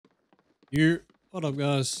You, what up,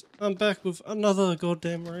 guys? I'm back with another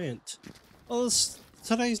goddamn rant. Well,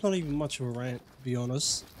 today's not even much of a rant, to be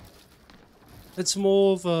honest. It's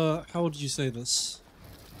more of a, how would you say this?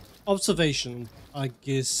 Observation, I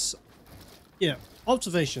guess. Yeah,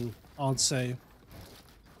 observation, I'd say.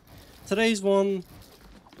 Today's one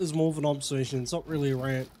is more of an observation, it's not really a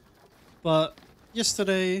rant. But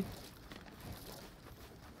yesterday,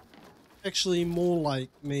 actually more like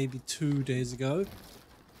maybe 2 days ago,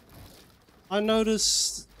 I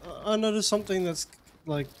noticed something that's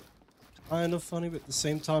like kind of funny, but at the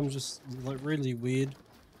same time just like really weird.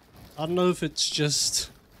 I don't know if it's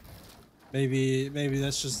just maybe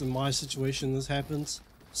that's just in my situation this happens.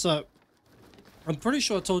 So I'm pretty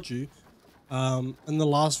sure I told you in the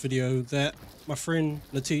last video that my friend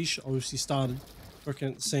Natish obviously started working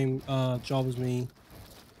at the same job as me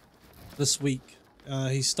this week.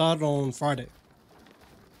 He started on Friday.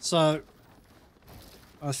 So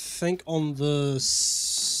I think on the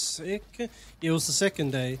second, yeah, it was the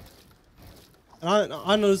second day, and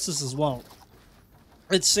I noticed this as well.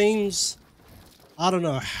 It seems, I don't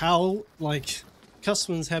know how, like,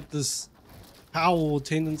 customers have this powerful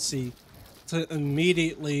tendency to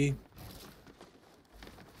immediately,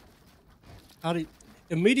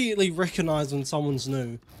 immediately recognize when someone's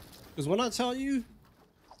new. Because when I tell you,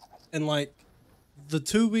 in like the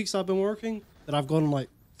 2 weeks I've been working, that I've gotten like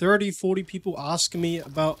 30-40 people asking me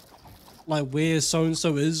about like where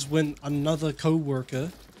so-and-so is, when another co-worker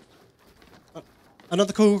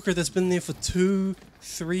that's been there for 2-3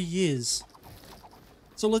 years.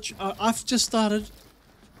 So I've just started,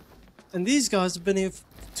 and these guys have been here for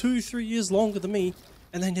 2-3 years longer than me,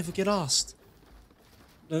 and they never get asked.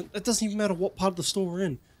 It doesn't even matter what part of the store we're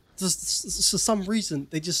in. Just, for some reason,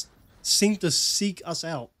 they just seem to seek us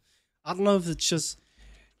out. I don't know if it's just,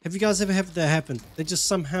 have you guys ever had that happen? They just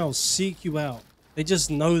somehow seek you out. They just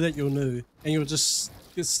know that you're new, and you'll just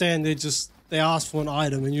stand there, they ask for an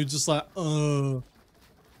item, and you're just like,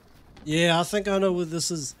 yeah, I think I know what this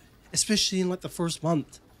is. Especially in like the first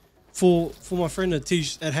month. For my friend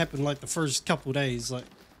Atish, that happened like the first couple days. Like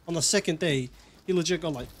on the second day, he legit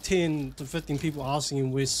got like 10-15 people asking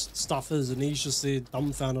him where stuff is, and he's just there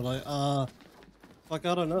dumbfounded, like, like,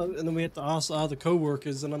 I don't know. And then we had to ask the other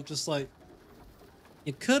co-workers, and I'm just like,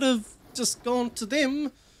 you could have just gone to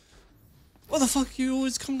them. Why the fuck you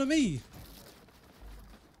always come to me?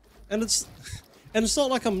 And it's not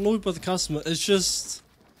like I'm annoyed by the customer. It's just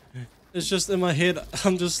in my head,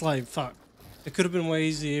 I'm just like, fuck. It could have been way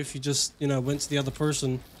easier if you just, you know, went to the other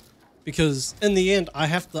person. Because in the end, I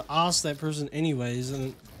have to ask that person anyways,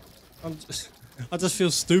 and I just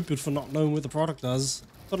feel stupid for not knowing what the product does.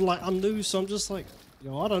 But like, I'm new, so I'm just like,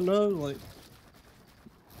 yo, I don't know, like,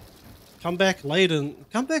 come back later,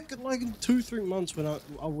 come back like in 2-3 months when I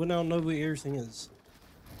know where everything is.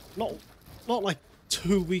 Not like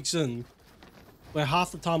 2 weeks in, where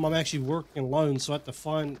half the time I'm actually working alone, so I have to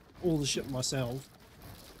find all the shit myself.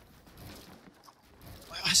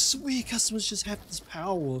 I swear customers just have this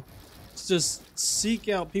power to just seek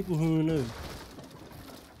out people who are new.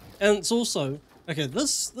 And it's also, okay,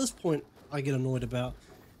 this point I get annoyed about.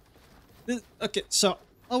 Okay, so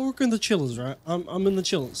I work in the chillers, right? I'm in the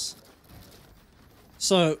chillers.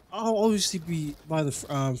 So I'll obviously be by the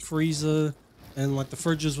freezer and like the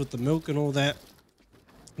fridges with the milk and all that.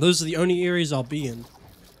 Those are the only areas I'll be in.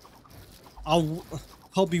 I'll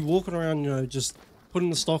be walking around, you know, just putting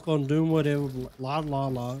the stock on, doing whatever, la la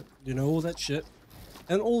la, you know, all that shit.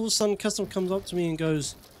 And all of a sudden, customer comes up to me and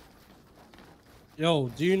goes, yo,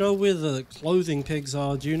 do you know where the clothing pegs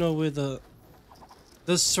are? Do you know where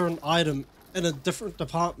this certain item in a different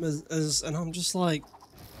department is? And I'm just like,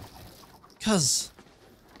 cuz,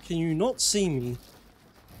 can you not see me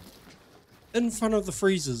in front of the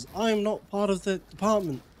freezers? I am not part of that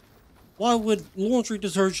department. Why would laundry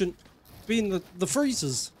detergent be in the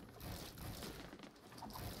freezers?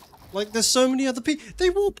 Like, there's so many other people. They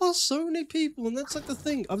walk past so many people, and that's like the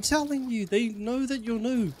thing. I'm telling you, they know that you're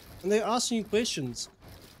new, and they're asking you questions.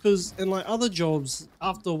 Because in like other jobs,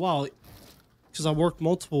 after a while, because I worked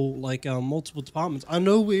multiple departments, I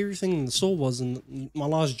know where everything in the store was in my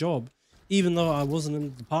last job, even though I wasn't in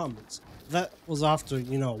the departments. That was after,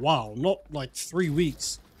 you know, a while, not like 3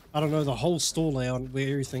 weeks. I don't know the whole store layout where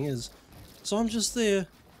everything is. So I'm just there.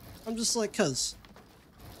 I'm just like, cuz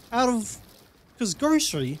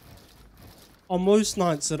grocery, on most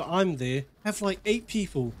nights that I'm there, have like 8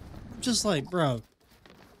 people. I'm just like, bro,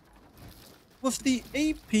 with the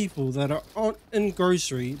 8 people that aren't in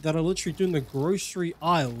grocery, that are literally doing the grocery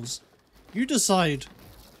aisles, you decide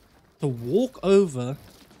to walk over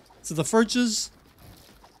to the fridges,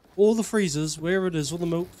 or the freezers, wherever it is, or the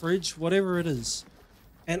milk fridge, whatever it is,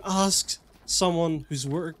 and ask someone who's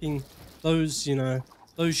working those, you know,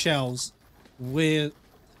 those shelves where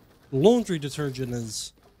laundry detergent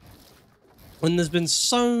is, when there's been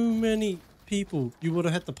so many people you would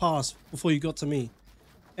have had to pass before you got to me.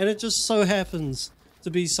 And it just so happens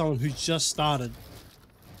to be someone who just started.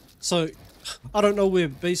 So I don't know where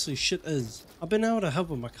basically shit is. I've been able to help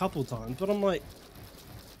him a couple times, but I'm like,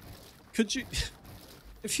 could you,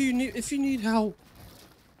 if you need help,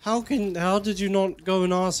 how did you not go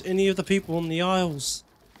and ask any of the people in the aisles?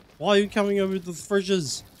 Why are you coming over to the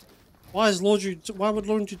fridges? Why would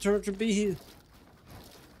laundry detergent be here?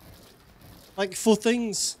 Like, for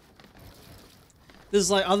things,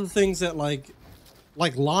 there's like other things that like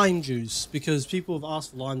lime juice, because people have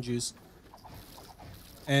asked for lime juice,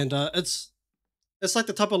 and it's like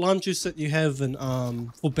the type of lime juice that you have in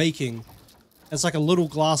for baking. It's like a little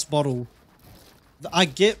glass bottle. I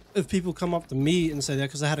get if people come up to me and say that,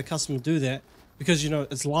 because I had a customer do that, because, you know,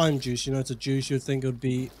 it's lime juice, you know, it's a juice you'd think it would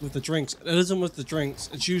be with the drinks. It isn't with the drinks.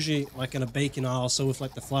 It's usually like in a baking aisle, so with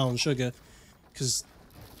like the flour and sugar, because,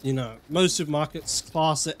 you know, most supermarkets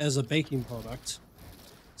class it as a baking product,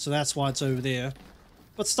 so that's why it's over there.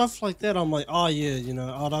 But stuff like that, I'm like, oh yeah, you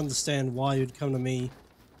know, I'd understand why you'd come to me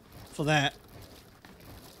for that.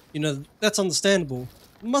 You know, that's understandable.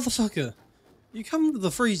 Motherfucker, you come to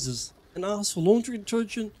the freezers and ask for laundry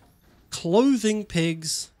detergent, clothing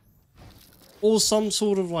pegs, or some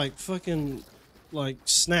sort of like fucking like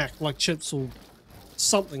snack, like chips or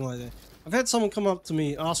something like that. I've had someone come up to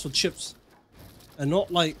me, ask for chips, and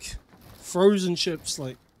not like frozen chips,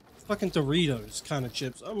 like fucking Doritos kind of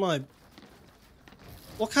chips. I'm like,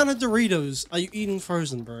 what kind of Doritos are you eating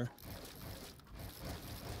frozen, bro?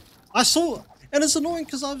 I saw, and it's annoying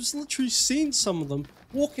because I've literally seen some of them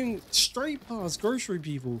walking straight past grocery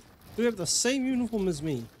people who have the same uniform as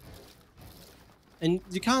me. And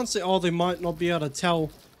you can't say, oh, they might not be able to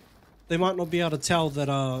tell. They might not be able to tell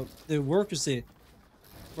that their workers there.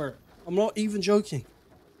 Bro, I'm not even joking.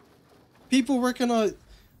 People recognize.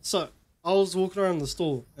 So I was walking around the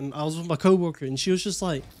store and I was with my coworker, and she was just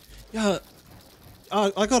like, "Yeah,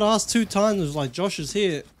 I got asked 2 times. It was like, Josh is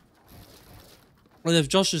here. Well, if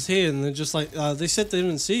Josh is here, and they're just like, they said they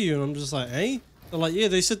didn't see you," and I'm just like, "Eh?" They're like, "Yeah,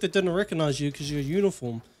 they said they didn't recognize you because you're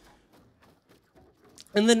uniform."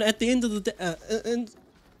 And then at the end of the day, and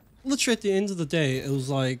literally at the end of the day, it was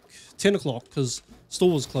like 10 o'clock because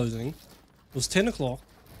store was closing. It was 10 o'clock.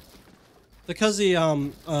 Because the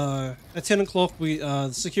at 10 o'clock the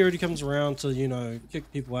security comes around to, you know,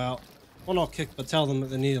 kick people out. Well, not kick, but tell them that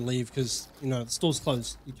they need to leave because, you know, the store's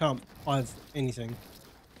closed. You can't buy anything.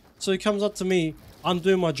 So he comes up to me. I'm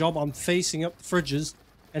doing my job. I'm facing up the fridges,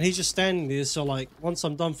 and he's just standing there. So like, once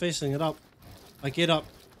I'm done facing it up, I get up,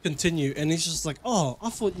 continue, and he's just like, "Oh, I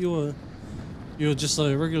thought you were just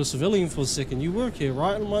a regular civilian for a second. You work here,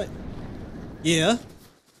 right?" And I'm like, "Yeah."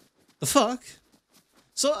 The fuck?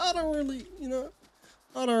 So I don't really, you know,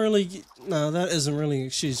 no, that isn't really an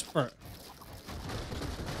excuse, bro.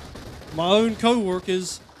 My own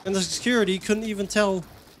co-workers and the security couldn't even tell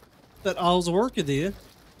that I was a worker there,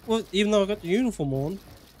 well, even though I got the uniform on.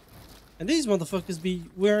 And these motherfuckers be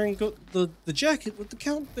wearing the jacket with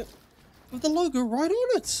with the logo right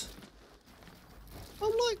on it.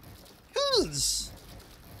 I'm like, cuz,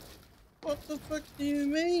 what the fuck do you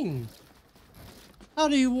mean? How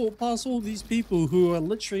do you walk past all these people who are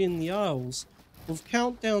literally in the aisles with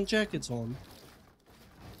countdown jackets on,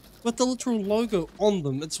 with the literal logo on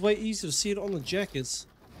them? It's way easier to see it on the jackets.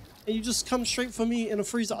 And you just come straight for me in a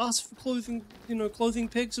freezer, ask for clothing, you know, clothing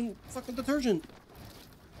pegs and fucking detergent.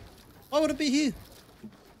 Why would it be here?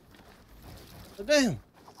 But damn.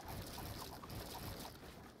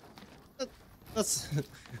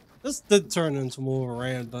 This did turn into more of a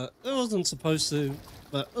rant, but it wasn't supposed to.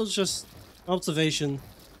 But it was just an observation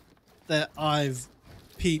that I've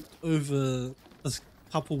peeped over the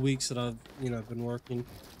couple weeks that I've, you know, been working.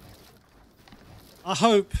 I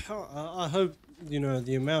hope, you know,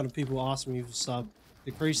 the amount of people asking me for stuff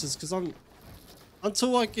decreases, because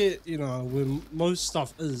until I get, you know, where most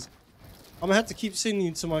stuff is, I'm gonna have to keep sending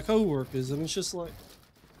it to my co-workers, and it's just like,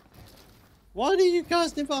 why do you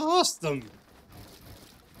guys never ask them?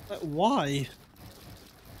 Like, why?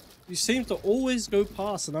 You seem to always go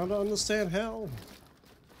past, and I don't understand how.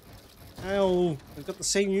 They've got the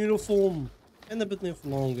same uniform, and they've been there for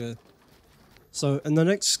longer. So in the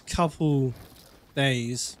next couple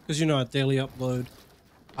days, because, you know, I daily upload,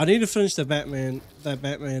 I need to finish that Batman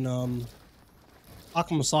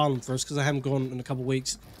Arkham Asylum first, because I haven't gone in a couple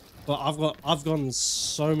weeks. But I've gotten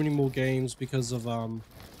so many more games because of a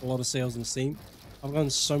lot of sales on Steam. I've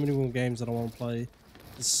gotten so many more games that I want to play.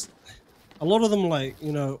 A lot of them, like,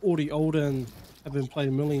 you know, already older, and have been played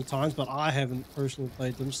a million times, but I haven't personally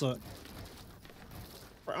played them. So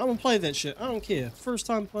bro, I'm gonna play that shit. I don't care. First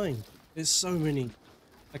time playing. There's so many.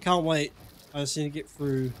 I can't wait. I just need to get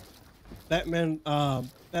through Batman.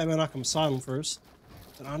 Batman Arkham Asylum first.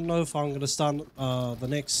 And I don't know if I'm gonna start the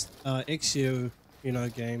next Exio,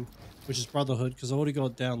 game, which is Brotherhood, because I already got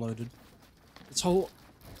it downloaded. This whole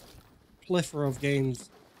plethora of games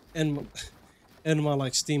in my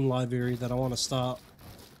like Steam library that I want to start.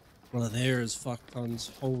 Well, there is fuck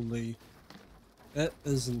tons. Holy, that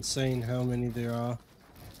is insane how many there are.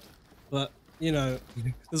 But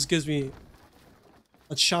this gives me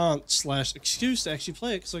a chance / excuse to actually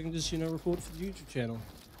play it, because I can just record it for the YouTube channel.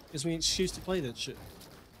 Gives me an excuse to play that shit.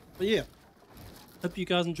 But yeah, hope you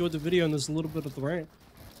guys enjoyed the video and there's a little bit of the rant.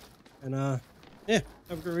 And yeah,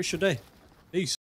 have a great rest of your day. Peace.